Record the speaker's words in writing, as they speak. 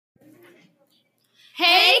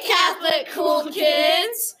Hey, Catholic cool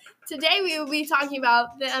kids! Today we will be talking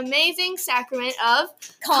about the amazing sacrament of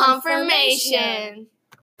confirmation.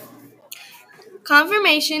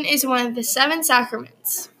 Confirmation is one of the 7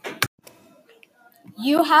 sacraments.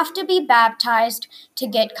 You have to be baptized to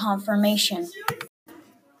get confirmation.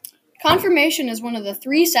 Confirmation is one of the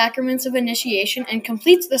 3 sacraments of initiation and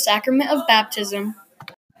completes the sacrament of baptism.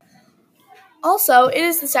 Also, it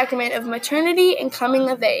is the sacrament of maternity and coming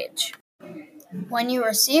of age. When you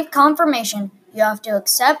receive confirmation, you have to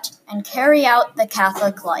accept and carry out the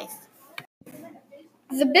Catholic life.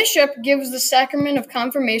 The bishop gives the sacrament of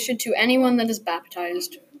confirmation to anyone that is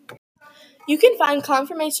baptized. You can find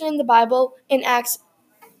confirmation in the Bible in Acts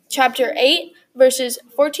chapter 8, verses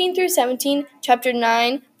 14 through 17, chapter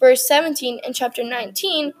 9, verse 17, and chapter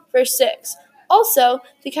 19, verse 6. Also,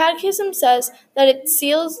 the Catechism says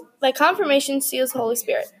that confirmation seals the Holy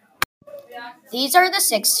Spirit. These are the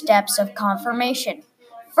 6 steps of confirmation.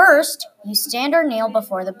 First, you stand or kneel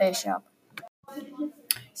before the bishop.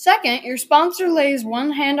 Second, your sponsor lays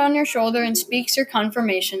one hand on your shoulder and speaks your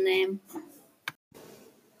confirmation name.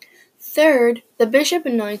 Third, the bishop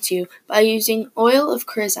anoints you by using oil of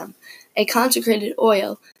chrism, a consecrated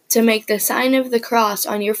oil, to make the sign of the cross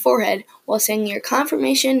on your forehead while saying your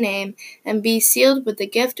confirmation name and be sealed with the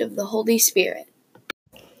gift of the Holy Spirit.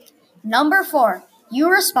 Number 4, you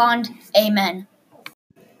respond, Amen.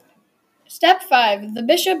 Step 5, the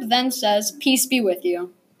bishop then says, "Peace be with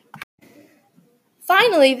you."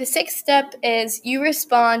 Finally, the 6th step is you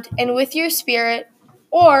respond, and with your spirit,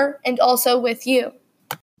 and also with you.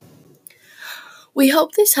 We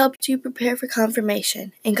hope this helped you prepare for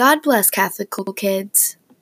confirmation, and God bless Catholic cool kids.